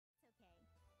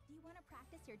want to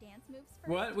practice your dance moves first?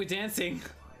 What? We're dancing.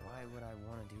 Why would I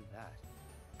want to do that?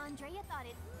 Andrea thought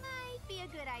it might be a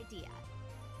good idea.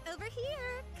 Over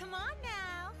here. Come on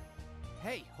now.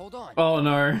 Hey, hold on. Oh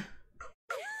no.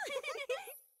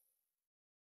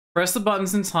 Press the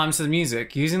buttons in time to the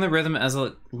music, using the rhythm as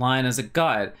a line as a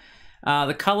guide.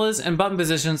 The colors and button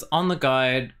positions on the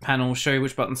guide panel show you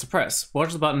which buttons to press.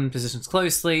 Watch the button positions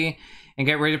closely and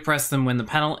get ready to press them when the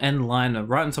panel and line are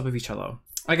right on top of each other.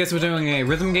 I guess we're doing a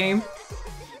rhythm game.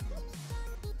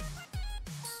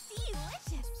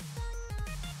 Delicious.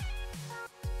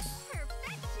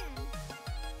 Perfection.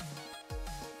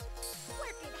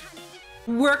 Work it,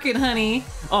 honey. Work it, honey.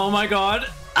 Oh my god.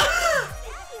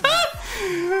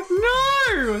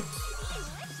 No!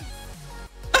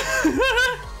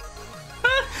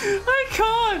 I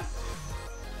can't!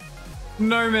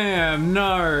 No, ma'am,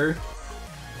 no.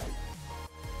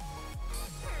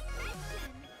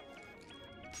 Perfection.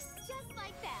 Just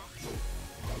like that.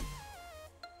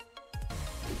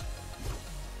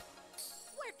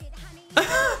 Work it, honey.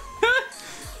 Delicious.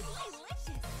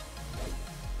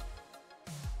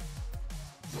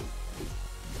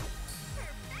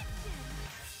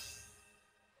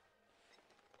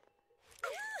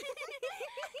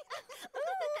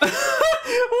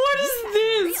 What is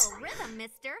this? Real rhythm,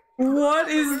 mister. What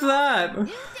is that? New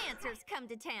dancers come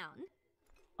to town.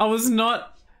 I was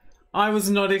not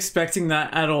expecting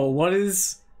that at all. What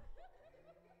is...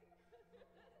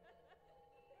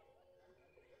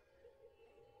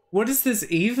 What is this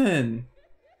even?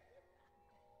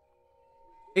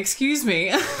 Excuse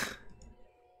me.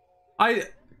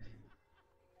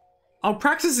 I'll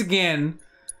practice again.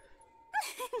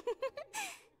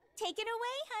 Take it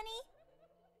away, honey.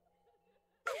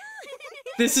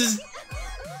 This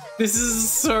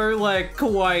is so like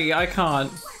kawaii. I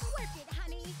can't. Work it,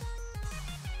 honey.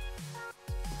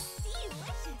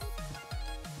 Delicious.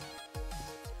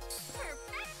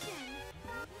 Perfection.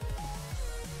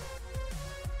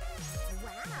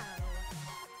 Wow.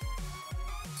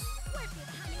 Work it,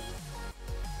 honey.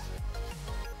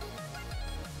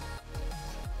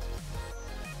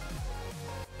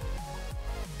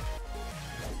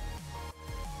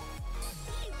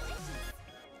 Delicious.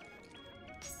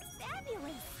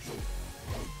 Fabulous.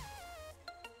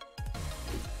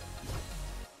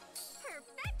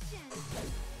 Perfection.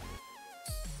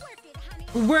 Work it,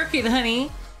 honey. Work it,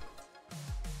 honey.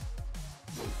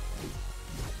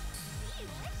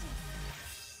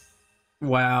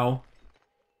 Wow.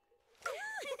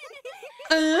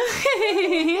 Real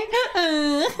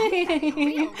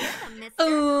rhythm, mister.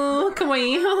 Oh,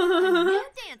 kawaii. New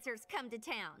dancers come to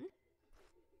town.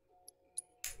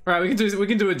 Right, we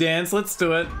can do a dance. Let's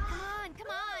do it. Come on, come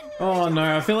on. Oh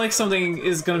no, I feel like something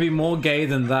is gonna be more gay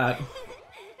than that.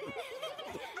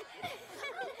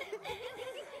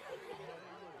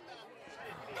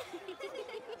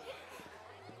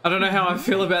 I don't know how I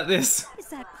feel about this. Is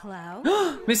that Cloud?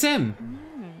 Miss M.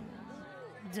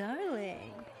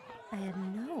 Darling, I had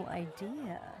no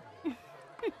idea.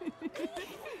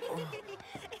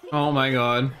 Oh my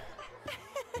god.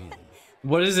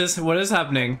 What is this? What is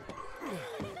happening?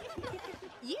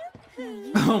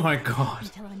 Oh my god.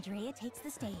 Until Andrea takes the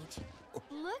stage.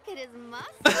 Look at his mustache.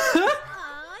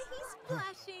 Aw, he's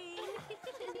blushing.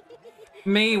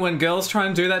 Me, when girls try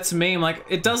and do that to me, I'm like,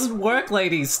 it doesn't work,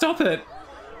 ladies. Stop it.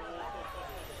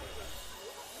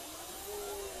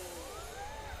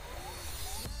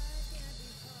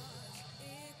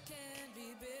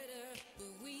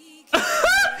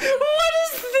 What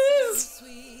is this?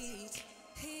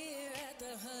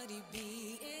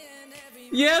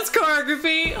 Yes,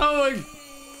 choreography. Oh my.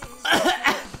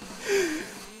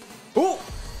 Oh.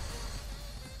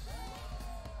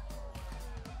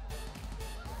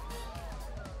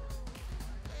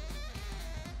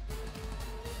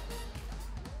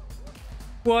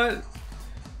 What?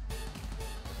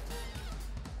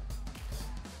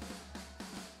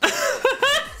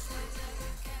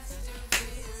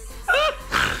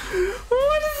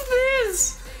 What is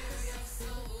this?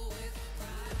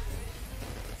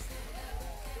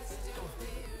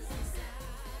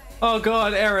 Oh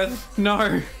god, Aerith,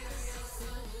 no.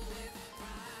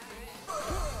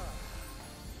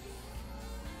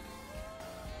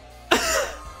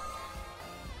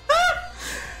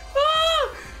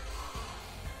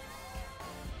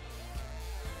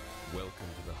 Welcome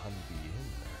to the Honeybee Inn,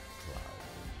 Cloud.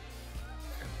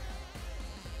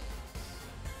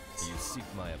 You seek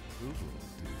my approval,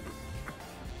 do you?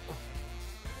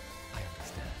 I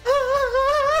understand.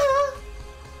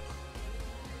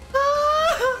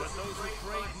 But those who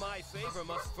crave my favor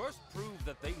must first prove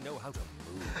that they know how to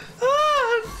move.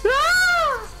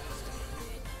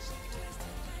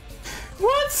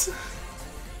 What? What?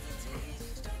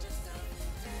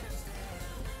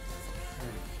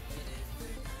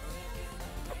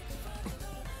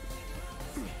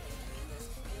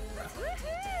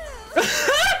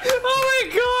 Oh my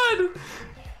god!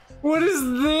 What is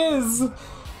this?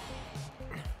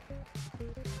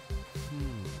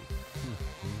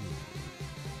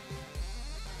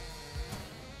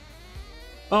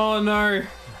 Oh no.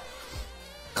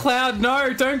 Cloud,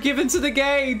 no! Don't give in to the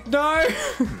gay! No!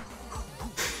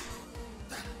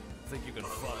 Think you can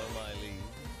follow my lead?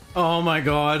 Oh my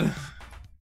god.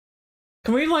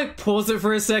 Can we like pause it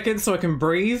for a second so I can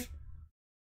breathe?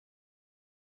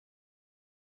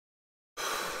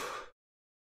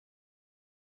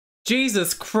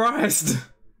 Jesus Christ.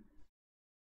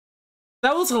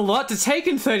 That was a lot to take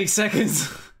in 30 seconds.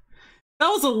 That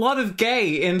was a lot of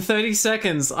gay in 30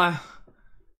 seconds.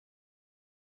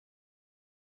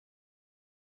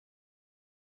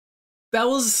 That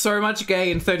was so much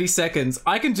gay in 30 seconds.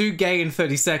 I can do gay in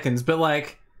 30 seconds, but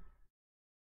like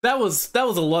that was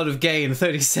a lot of gay in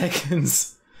 30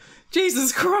 seconds.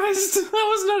 Jesus Christ.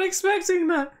 I was not expecting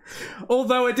that.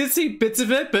 Although I did see bits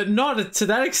of it, but not to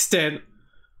that extent.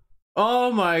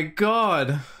 Oh my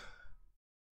god.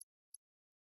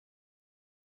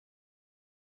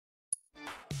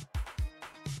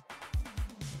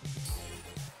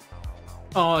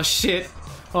 Oh shit.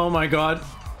 Oh my god.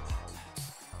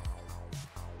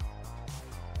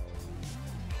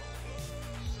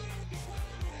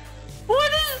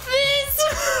 What is this?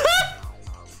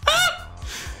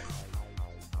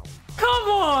 Come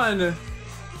on.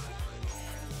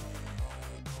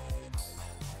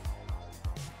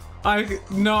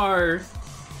 No.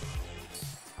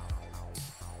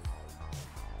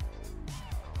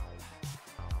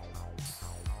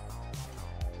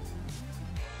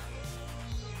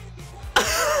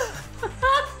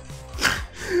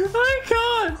 I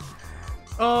can't.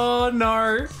 Oh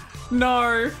no.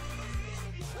 No.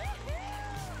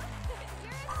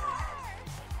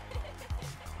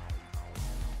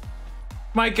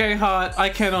 My gay heart, I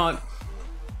cannot.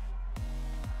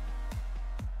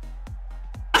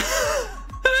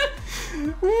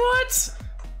 What?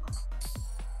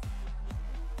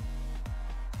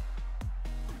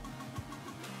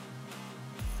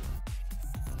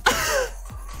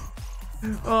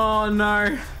 Oh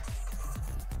no.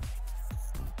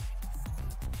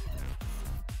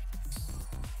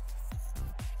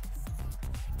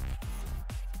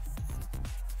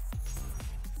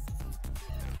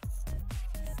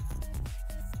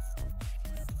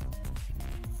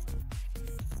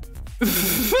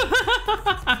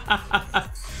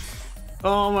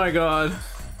 Oh my god.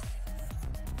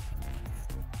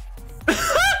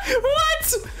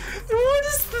 What? What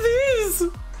is this?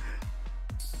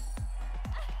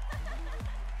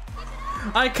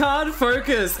 I can't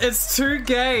focus. It's too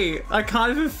gay. I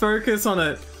can't even focus on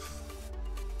it.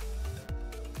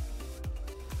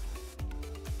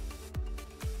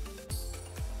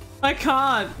 I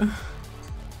can't.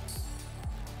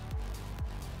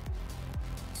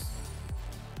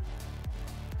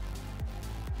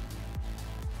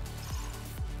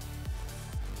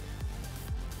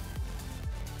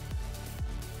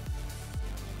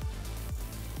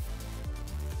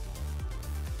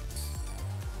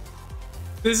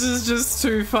 This is just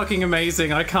too fucking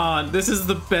amazing. I can't. This is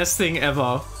the best thing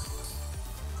ever.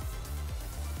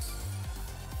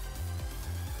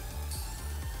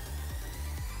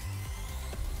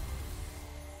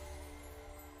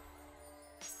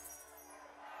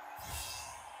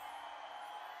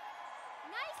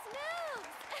 Nice moves!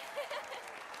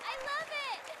 I love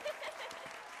it!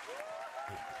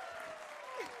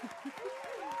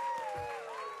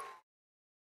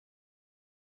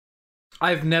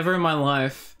 I've never in my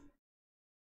life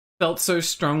felt so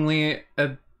strongly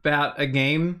about a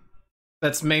game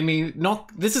that's made me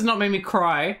this has not made me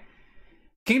cry.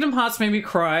 Kingdom Hearts made me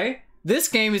cry. This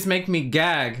game is making me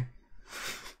gag.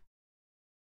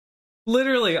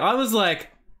 Literally, I was like,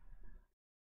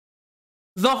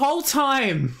 the whole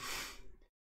time.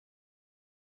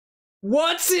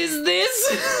 What is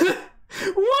this?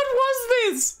 What was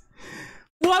this?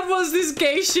 What was this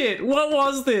gay shit? What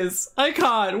was this? I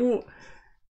can't.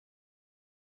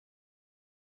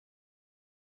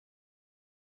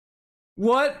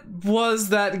 What was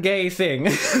that gay thing?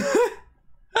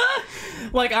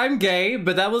 Like, I'm gay,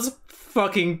 but that was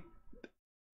fucking...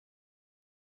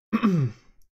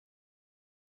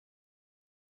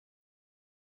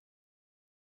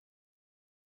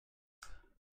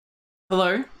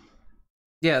 Hello?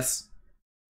 Yes.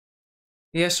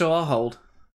 Yeah, sure, I'll hold.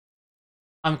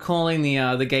 I'm calling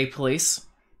the gay police.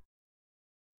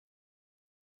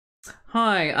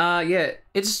 Hi, yeah,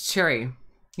 it's Cherry.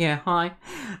 Yeah, hi.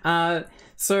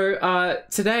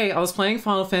 Today I was playing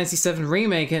Final Fantasy VII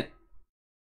Remake and...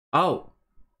 Oh.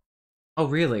 Oh,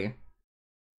 really?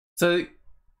 So,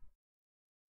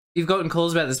 you've gotten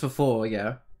calls about this before,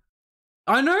 yeah?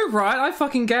 I know, right? I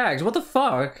fucking gagged. What the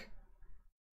fuck?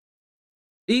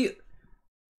 Is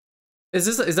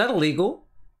that illegal?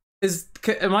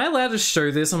 Am I allowed to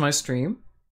show this on my stream?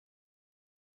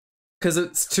 Because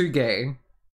it's too gay.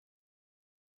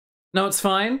 No, it's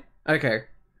fine? Okay.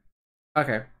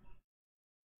 Okay.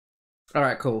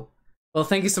 Alright, cool. Well,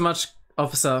 thank you so much,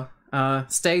 officer.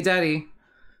 Stay daddy.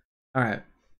 Alright.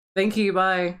 Thank you,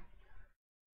 bye.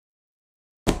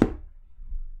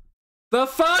 The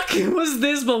fuck was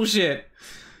this bullshit?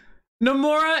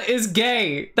 Nomura is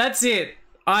gay. That's it.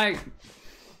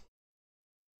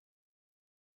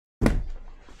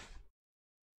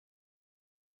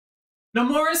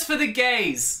 Nomura's for the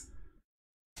gays.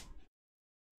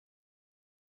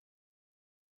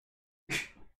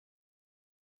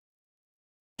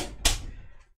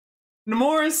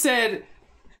 Nomura said,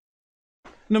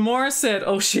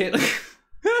 oh shit.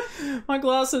 My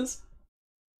glasses.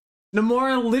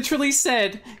 Nomura literally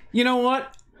said, you know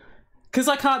what? Because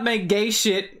I can't make gay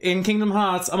shit in Kingdom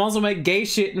Hearts, I'm also make gay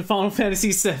shit in Final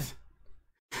Fantasy VII.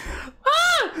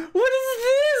 Ah! What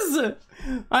is this?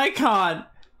 I can't.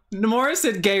 Nomura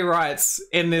said gay rights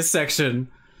in this section.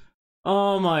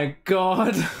 Oh my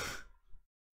god.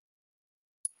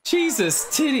 Jesus,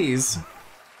 titties.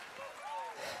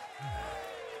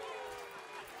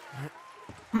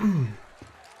 Honey,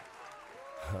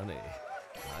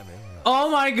 I'm in love. Oh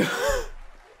my god.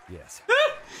 Yes.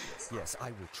 Yes, I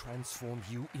will transform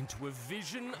you into a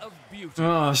vision of beauty.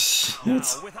 Oh shit. Now,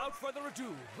 without further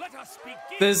ado, let us begin.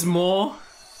 There's more.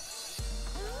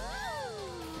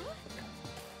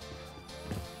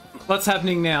 What's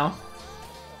happening now?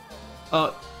 Oh,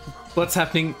 what's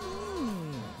happening?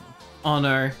 Oh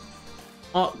no.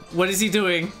 Oh, what is he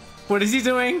doing? What is he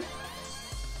doing?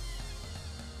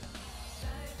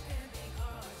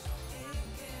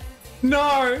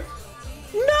 No!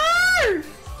 No!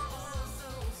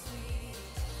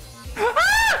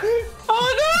 Ah! Oh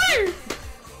no!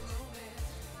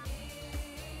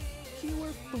 You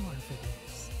were born for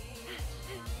this.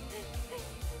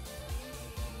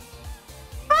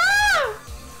 Ah!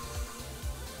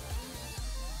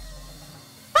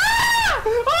 Ah!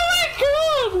 Oh my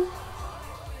god!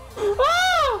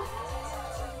 Oh!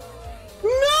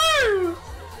 No!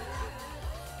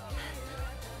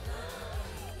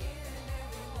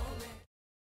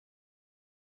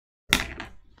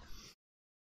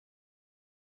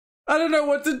 I don't know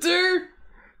what to do.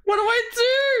 What do I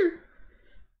do?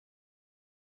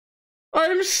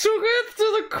 I'm shook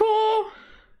to the core.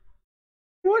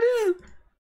 What is...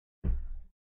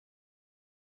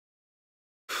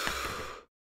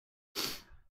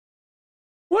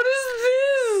 What is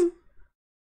this?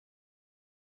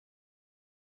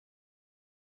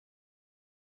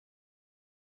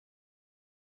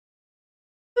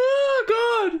 Oh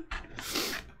god.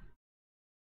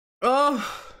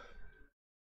 Oh.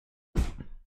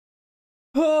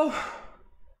 Oh.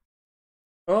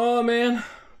 Oh man.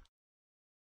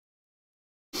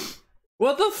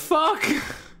 What the fuck?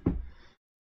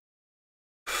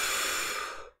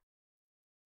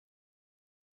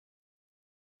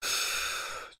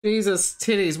 Jesus,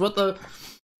 titties, what the...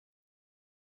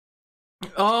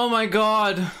 Oh my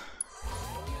god.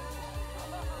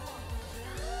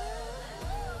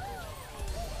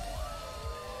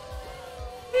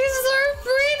 He's so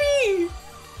pretty!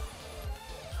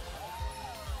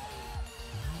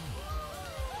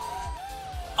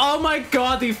 Oh my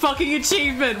god, the fucking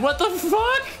achievement! What the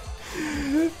fuck?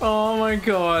 Oh my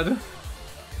god.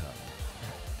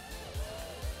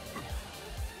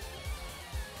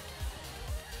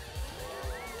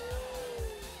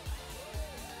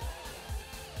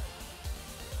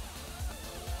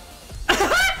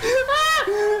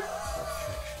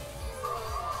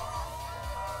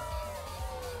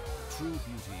 True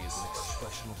beauty is an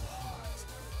expression of the heart.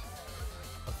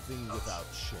 A thing without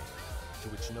shame, to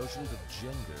which notions of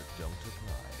gender don't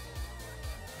apply.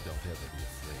 Don't ever be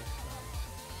afraid, Cloud.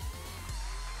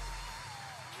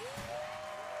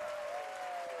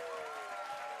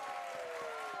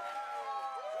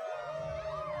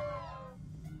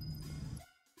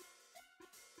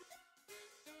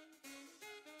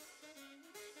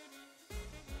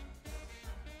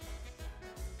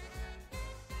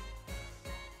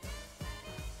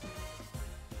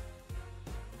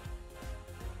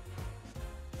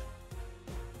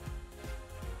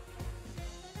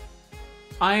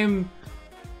 I'm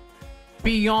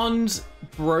beyond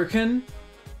broken.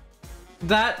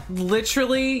 That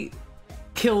literally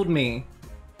killed me.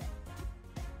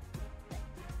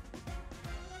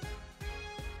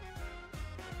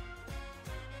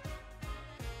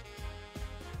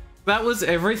 That was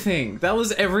everything. That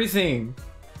was everything.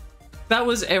 That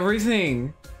was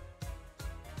everything.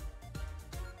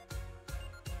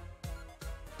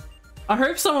 I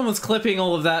hope someone was clipping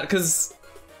all of that, because...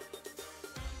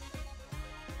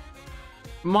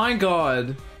 My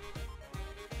god.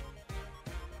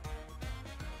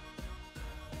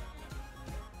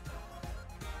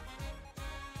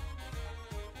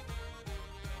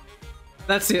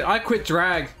 That's it. I quit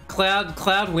drag.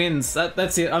 Cloud wins.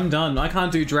 That's it. I'm done. I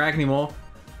can't do drag anymore.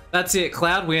 That's it.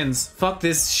 Cloud wins. Fuck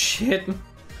this shit.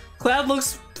 Cloud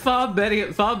looks far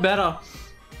better. Far better.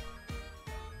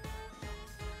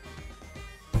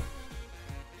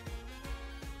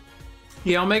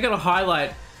 Yeah, I'll make it a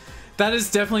highlight. That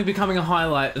is definitely becoming a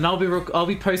highlight, and I'll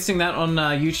be posting that on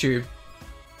YouTube.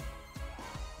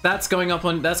 That's gonna go up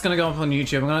on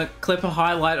YouTube. I'm gonna clip a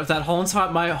highlight of that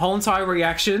my whole entire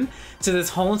reaction to this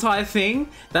whole entire thing.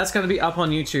 That's gonna be up on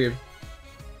YouTube.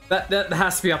 That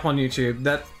has to be up on YouTube.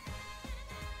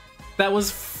 That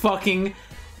was fucking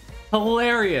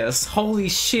hilarious. Holy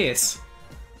shit.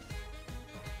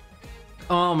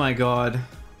 Oh my god.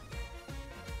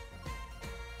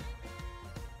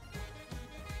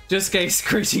 Just gay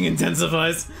screeching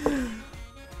intensifies.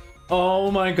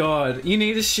 Oh my god. You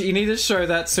need to show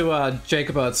that to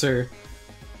Jacob Artsu.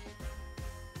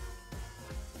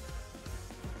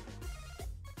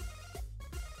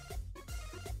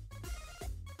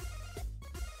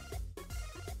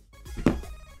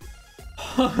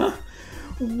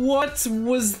 What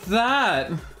was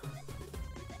that?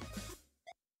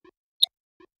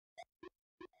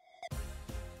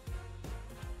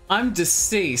 I'm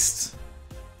deceased.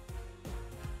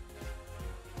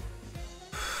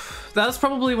 That's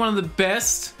probably one of the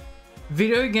best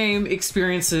video game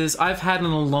experiences I've had in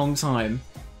a long time.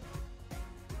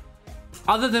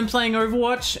 Other than playing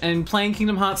Overwatch and playing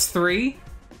Kingdom Hearts 3,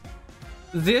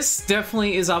 this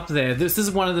definitely is up there. This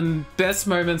is one of the best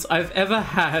moments I've ever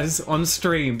had on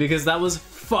stream, because that was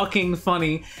fucking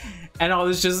funny and I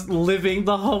was just living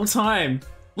the whole time.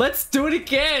 Let's do it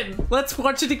again! Let's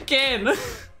watch it again!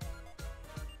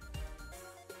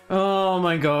 Oh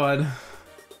my god.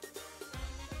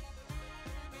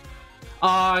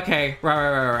 Oh, okay.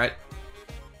 Right.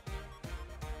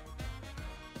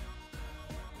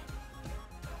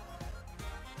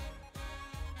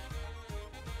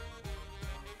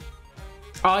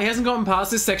 Oh, he hasn't gotten past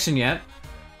this section yet.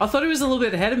 I thought he was a little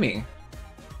bit ahead of me.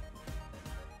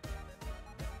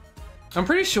 I'm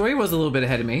pretty sure he was a little bit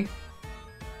ahead of me.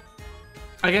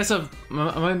 I guess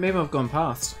maybe I've gone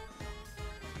past.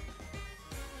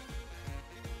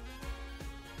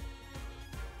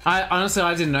 Honestly,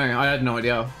 I didn't know. I had no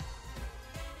idea.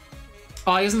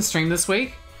 Oh, he hasn't streamed this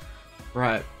week?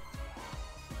 Right.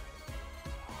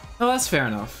 Oh, that's fair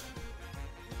enough.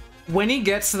 When he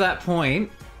gets to that point,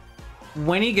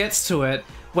 when he gets to it,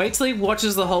 wait till he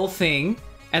watches the whole thing,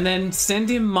 and then send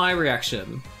him my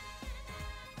reaction.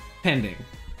 Pending.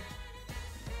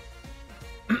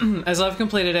 As I've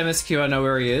completed MSQ, I know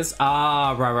where he is.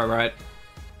 Ah, right.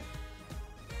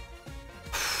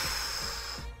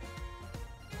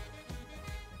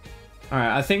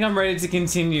 Alright, I think I'm ready to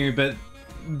continue, but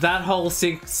that whole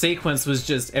sequence was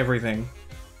just everything.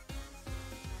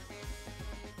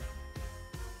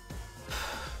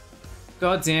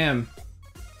 God damn.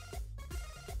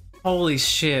 Holy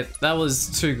shit, that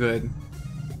was too good.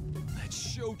 That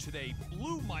show today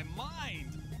blew my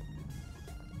mind.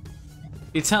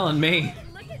 You're telling me.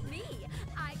 Look at me.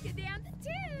 I could dance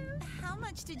too. How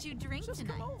much did you drink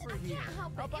tonight? Over here. I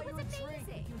can't help it. It was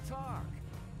amazing. You talk.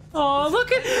 Oh,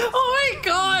 look at... Oh my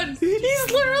god!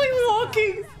 He's literally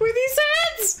walking with his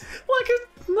hands! Like a...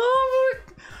 No!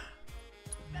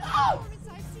 Oh!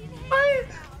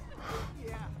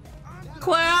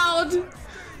 Cloud! You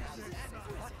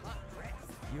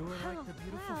were like the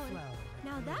beautiful flower.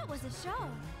 Now that was a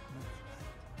show.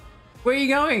 Where are you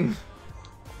going?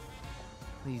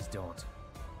 Please don't.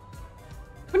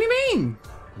 What do you mean?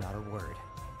 Not a word.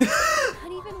 Not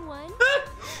even one?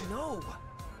 No!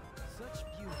 Such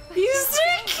beauty. He's so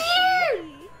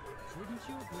cute! Wouldn't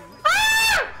you agree?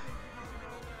 Ah!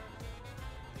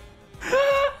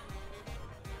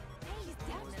 He's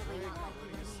definitely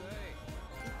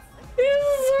He's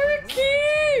so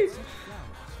cute!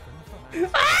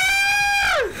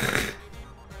 Ah!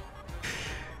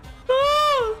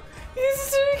 Oh, he's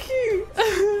so cute!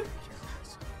 Ah.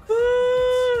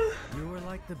 You were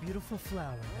like the beautiful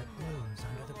flower that blooms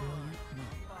under the brilliant moon.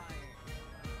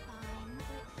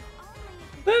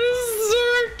 That is so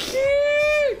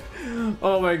cute!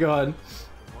 Oh my god.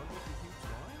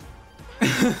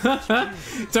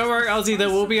 Don't worry, Ozzy, there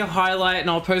will be a highlight and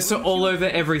I'll post it all over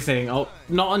everything. Not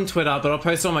on Twitter, but I'll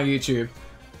post it on my YouTube.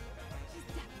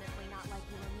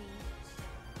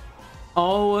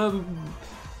 Oh,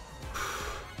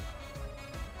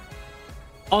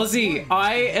 Ozzy,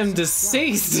 I am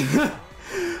deceased.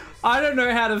 I don't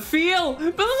know how to feel,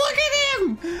 but look at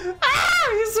him! Ah,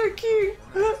 he's so cute.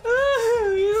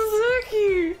 Ah, he's so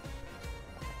cute.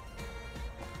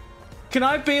 Can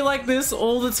I be like this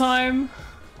all the time?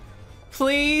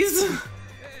 Please?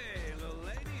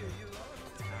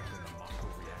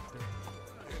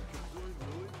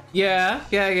 Yeah.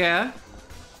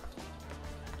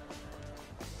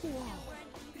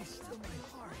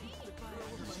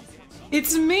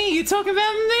 It's me! You're talking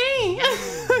about me!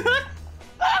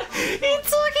 You're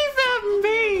talking about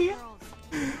me!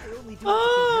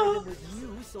 Oh!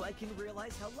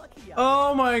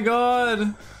 Oh my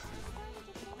god!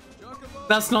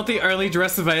 That's not the only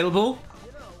dress available?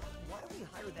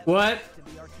 What?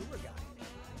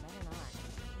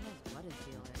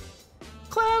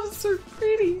 Cloud is so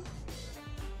pretty!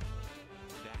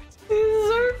 He's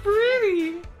so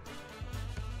pretty!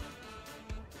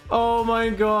 Oh my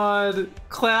god.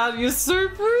 Cloud, you're so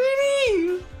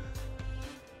pretty!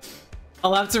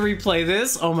 I'll have to replay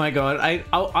this. Oh my god.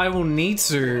 I will need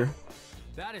to.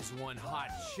 That is one hot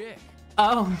chick.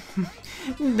 Oh,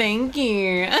 thank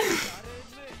you.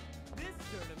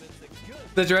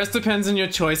 The dress depends on your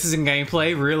choices in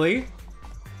gameplay, really?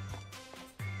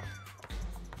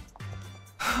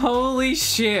 Holy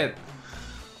shit.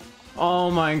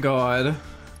 Oh my god.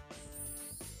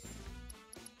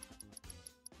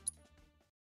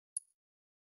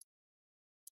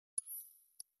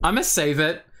 I'ma save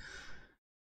it.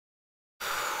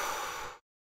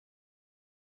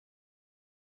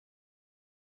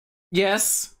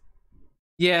 Yes.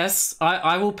 Yes,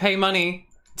 I will pay money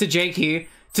to Jake here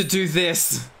to do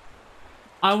this.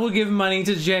 I will give money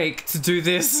to Jake to do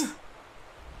this.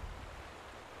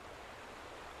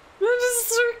 That is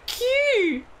so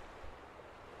cute.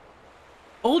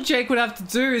 All Jake would have to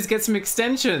do is get some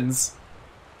extensions.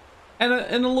 And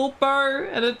a little bow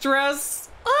and a dress.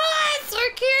 Oh, it's so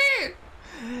cute!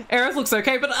 Aerith looks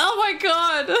okay, but oh my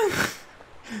god!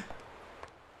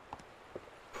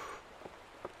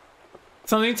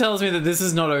 Something tells me that this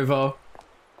is not over.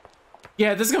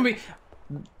 Yeah, this will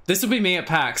be me at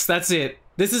PAX. That's it.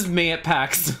 This is me at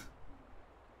PAX.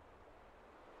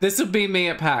 This will be me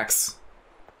at PAX.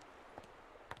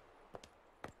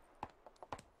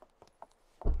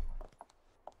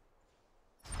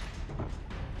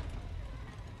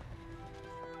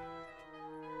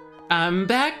 I'm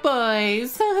back,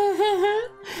 boys.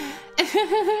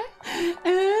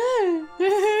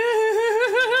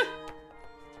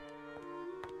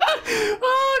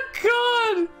 Oh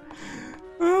god!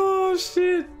 Oh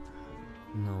shit!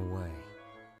 No way.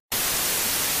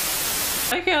 I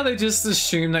like how they just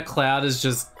assume that Cloud is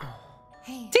just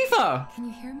Hey, Tifa. can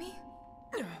you hear me?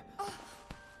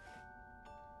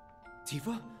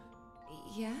 Tifa?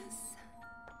 Yes?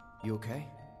 You okay?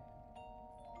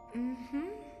 Mm-hmm.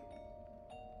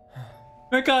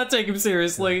 I can't take him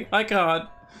seriously. I can't.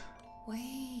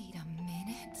 Wait a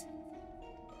minute.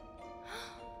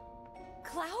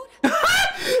 Cloud?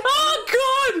 Oh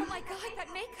god! Oh my god,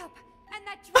 that makeup and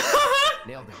that dress.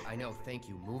 Nailed it. I know. Thank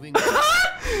you. Moving.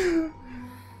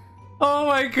 Oh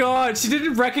my god, she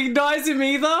didn't recognize him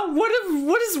either?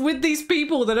 What is with these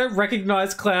people that don't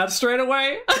recognize Cloud straight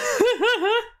away?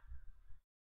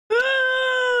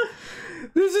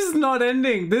 This is not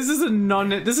ending. This is an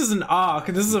arc.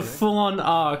 This is a full-on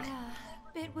arc.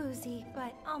 Bit woozy,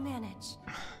 but I'll manage.